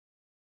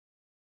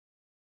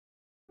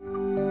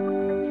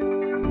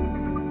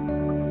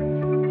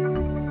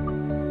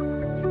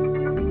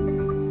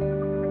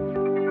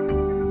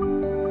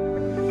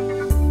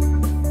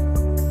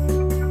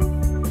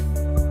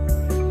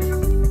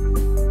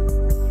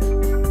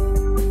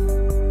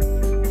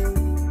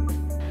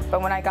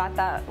But when I got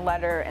that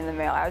letter in the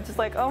mail, I was just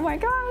like, oh my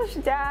gosh,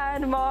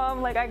 Dad,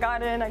 Mom, like I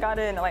got in.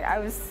 Like I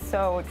was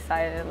so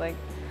excited, like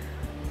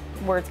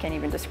words can't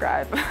even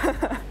describe.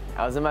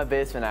 I was in my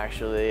basement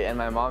actually, and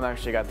my mom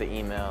actually got the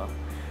email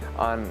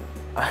on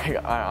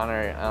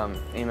her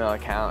email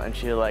account, and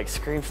she like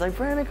screamed, she's like,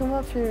 Brandon, come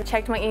up here.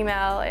 Checked my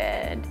email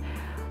and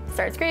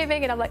started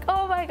screaming, and I'm like,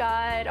 oh my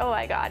God, oh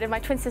my God. And my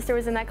twin sister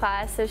was in that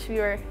class, so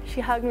she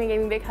hugged me,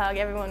 gave me a big hug.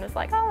 Everyone was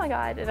like, oh my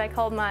God. And I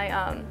called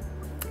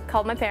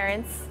my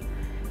parents,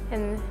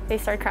 and they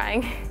started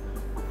crying.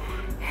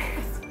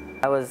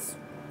 I was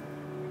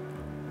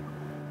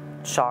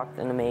shocked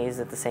and amazed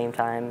at the same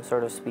time,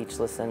 sort of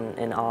speechless and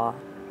in awe.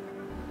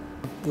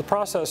 The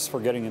process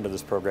for getting into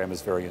this program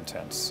is very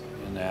intense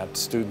in that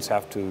students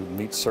have to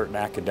meet certain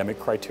academic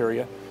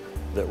criteria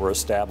that were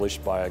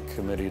established by a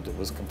committee that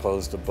was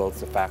composed of both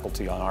the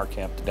faculty on our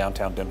the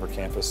downtown Denver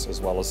campus as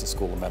well as the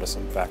School of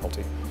Medicine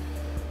faculty.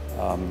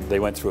 They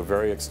went through a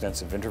very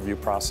extensive interview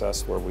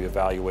process where we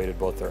evaluated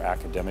both their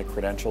academic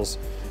credentials.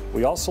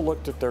 We also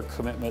looked at their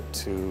commitment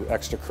to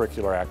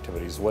extracurricular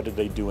activities. What did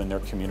they do in their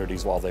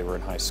communities while they were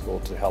in high school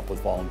to help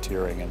with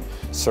volunteering and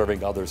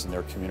serving others in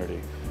their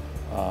community?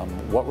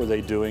 What were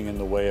they doing in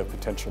the way of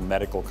potential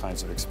medical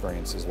kinds of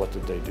experiences? What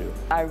did they do?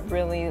 I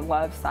really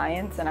love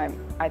science, and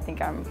I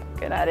think I'm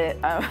good at it.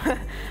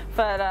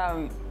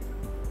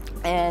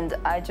 And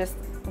I just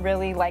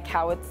really like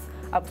how it's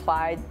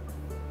applied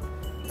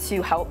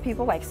to help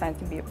people, like science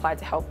can be applied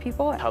to help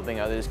people.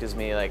 Helping others gives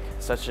me like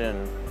such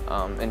an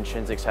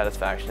intrinsic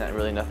satisfaction that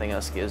really nothing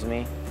else gives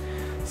me.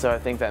 So I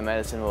think that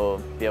medicine will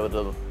be able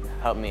to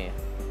help me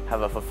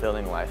have a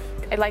fulfilling life.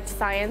 I liked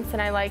science,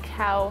 and I like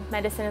how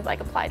medicine is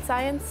like applied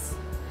science.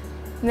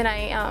 And then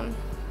I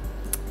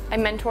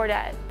mentored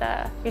at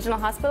the regional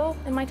hospital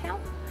in my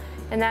town,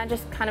 and that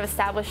just kind of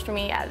established for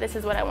me, yeah, this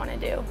is what I want to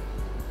do.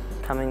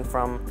 Coming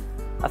from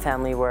a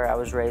family where I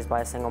was raised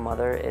by a single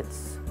mother,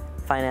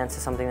 finance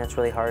is something that's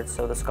really hard,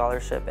 so the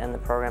scholarship and the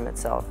program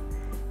itself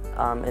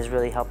is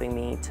really helping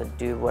me to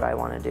do what I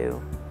want to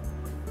do.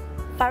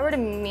 If I were to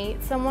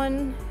meet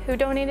someone who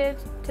donated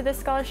to this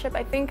scholarship,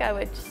 I think I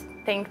would just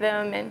thank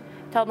them and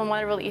tell them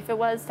what a relief it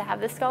was to have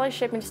this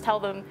scholarship, and just tell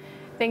them,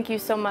 thank you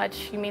so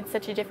much, you made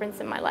such a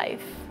difference in my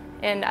life.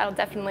 And I'll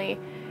definitely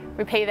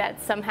repay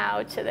that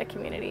somehow to the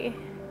community.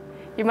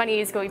 Your money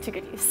is going to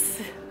good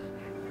use.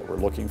 We're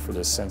looking for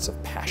this sense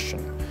of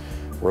passion.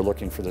 We're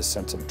looking for this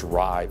sense of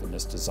drive and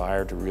this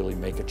desire to really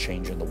make a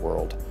change in the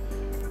world.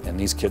 And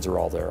these kids are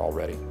all there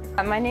already.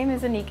 My name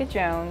is Anika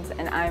Jones,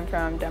 and I'm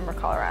from Denver,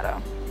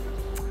 Colorado.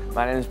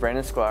 My name is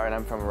Brandon Sklar, and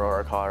I'm from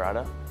Aurora,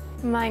 Colorado.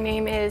 My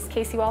name is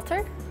Casey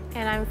Walter,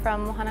 and I'm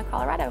from Lahana,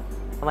 Colorado.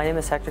 My name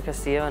is Hector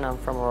Castillo, and I'm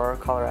from Aurora,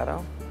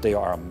 Colorado. They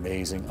are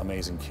amazing,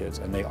 amazing kids,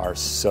 and they are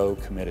so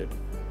committed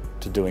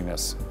to doing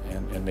this,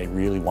 and they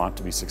really want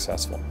to be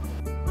successful.